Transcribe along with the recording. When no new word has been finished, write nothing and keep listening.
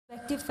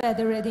respective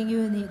federating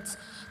units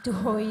to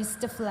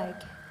hoist the flag.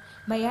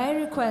 May I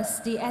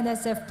request the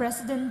NSF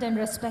President and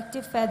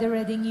respective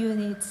federating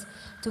units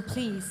to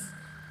please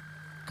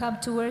come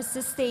towards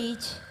the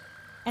stage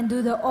and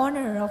do the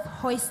honor of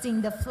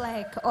hoisting the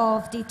flag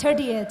of the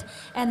 30th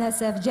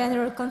NSF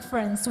General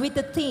Conference with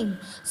the theme,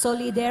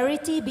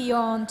 Solidarity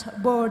Beyond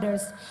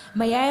Borders.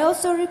 May I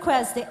also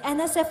request the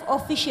NSF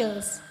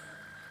officials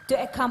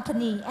to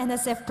accompany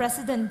NSF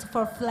President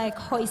for flag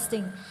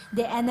hoisting,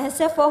 the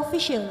NSF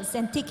officials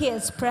and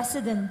TKS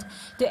President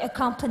to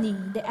accompany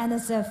the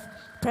NSF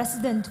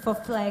President for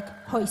flag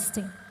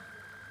hoisting.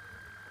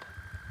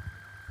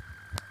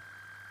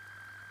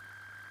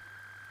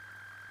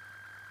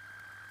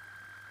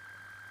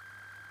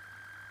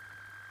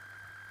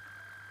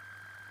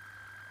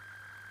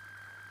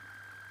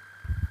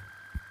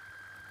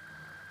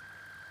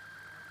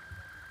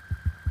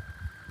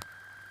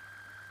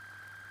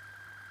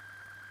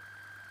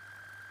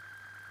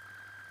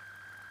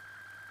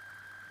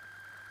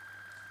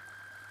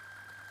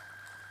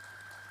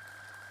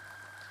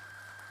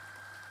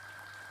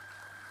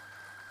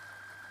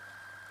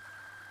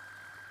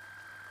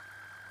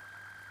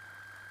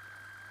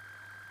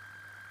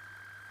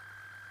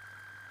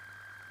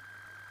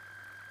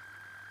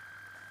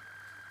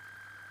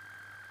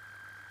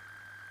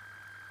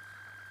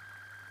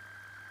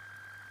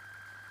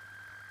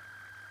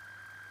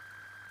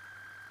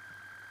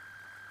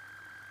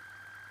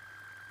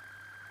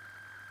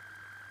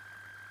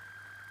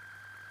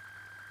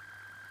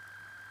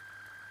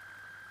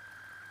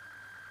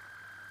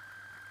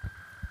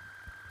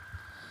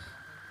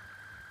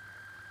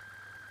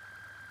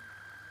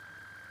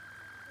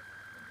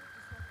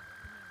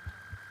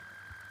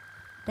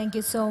 Thank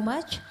you so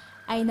much.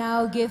 I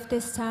now give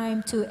this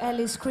time to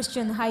Alice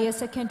Christian Higher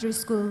Secondary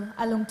School,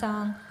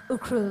 Alungtang,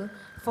 Ukhrul,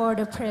 for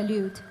the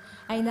prelude.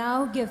 I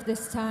now give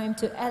this time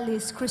to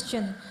Alice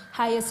Christian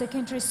Higher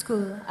Secondary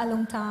School,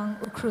 Alungtang,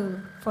 Ukhrul,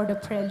 for the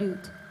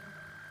prelude.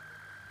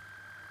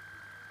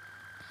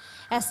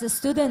 As the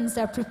students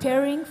are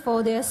preparing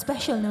for their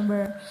special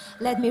number,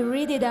 let me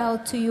read it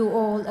out to you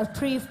all, a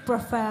brief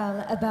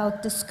profile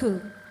about the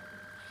school.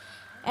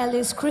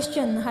 Alice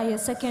Christian Higher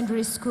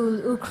Secondary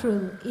School,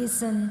 Ukhrul,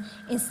 is an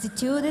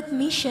instituted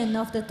mission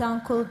of the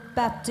Tangkol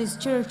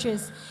Baptist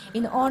Churches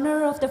in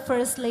honor of the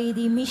First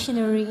Lady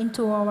missionary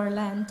into our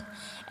land,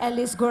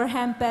 Alice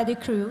Gorham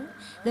Pettigrew,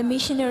 the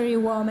missionary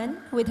woman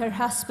with her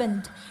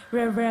husband,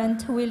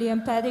 Reverend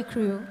William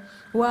Pettigrew,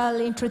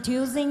 while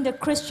introducing the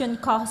Christian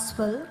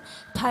gospel,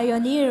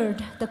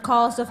 pioneered the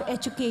cause of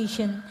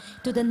education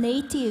to the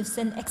natives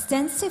and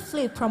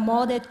extensively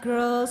promoted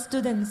girl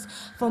students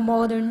for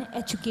modern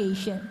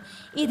education.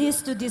 It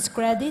is to this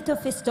credit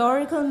of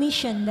historical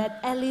mission that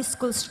Alice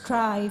School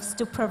strives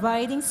to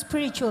providing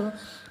spiritual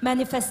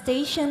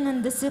manifestation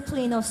and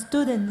discipline of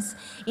students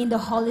in the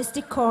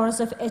holistic course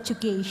of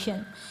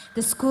education.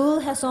 The school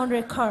has on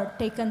record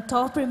taken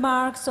top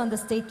remarks on the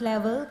state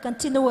level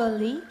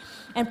continually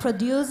and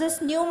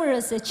produces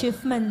numerous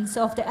achievements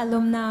of the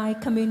alumni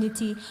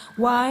community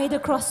wide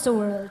across the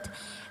world.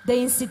 The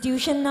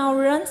institution now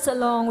runs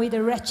along with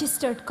a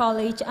registered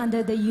college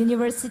under the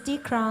University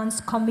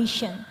Grants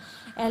Commission.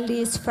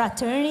 Alice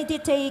Fraternity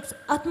takes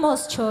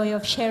utmost joy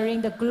of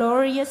sharing the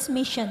glorious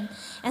mission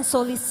and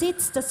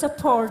solicits the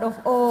support of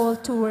all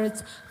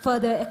towards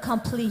further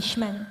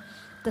accomplishment.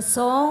 The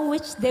song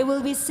which they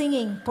will be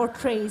singing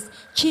portrays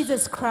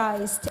Jesus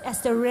Christ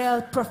as the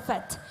real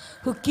prophet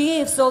who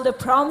gives all the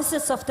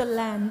promises of the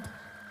land,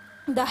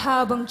 the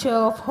harbinger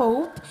of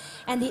hope,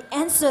 and the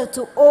answer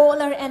to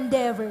all our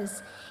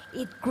endeavors.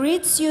 It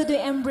greets you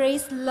to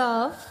embrace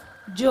love,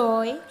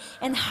 joy,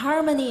 and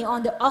harmony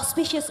on the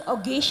auspicious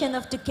occasion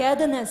of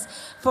togetherness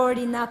for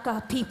the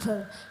Naga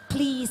people.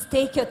 Please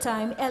take your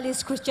time.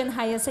 Alice Christian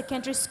Higher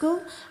Secondary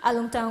School,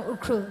 Alungtang,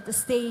 Ukhrul. The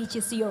stage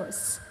is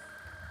yours.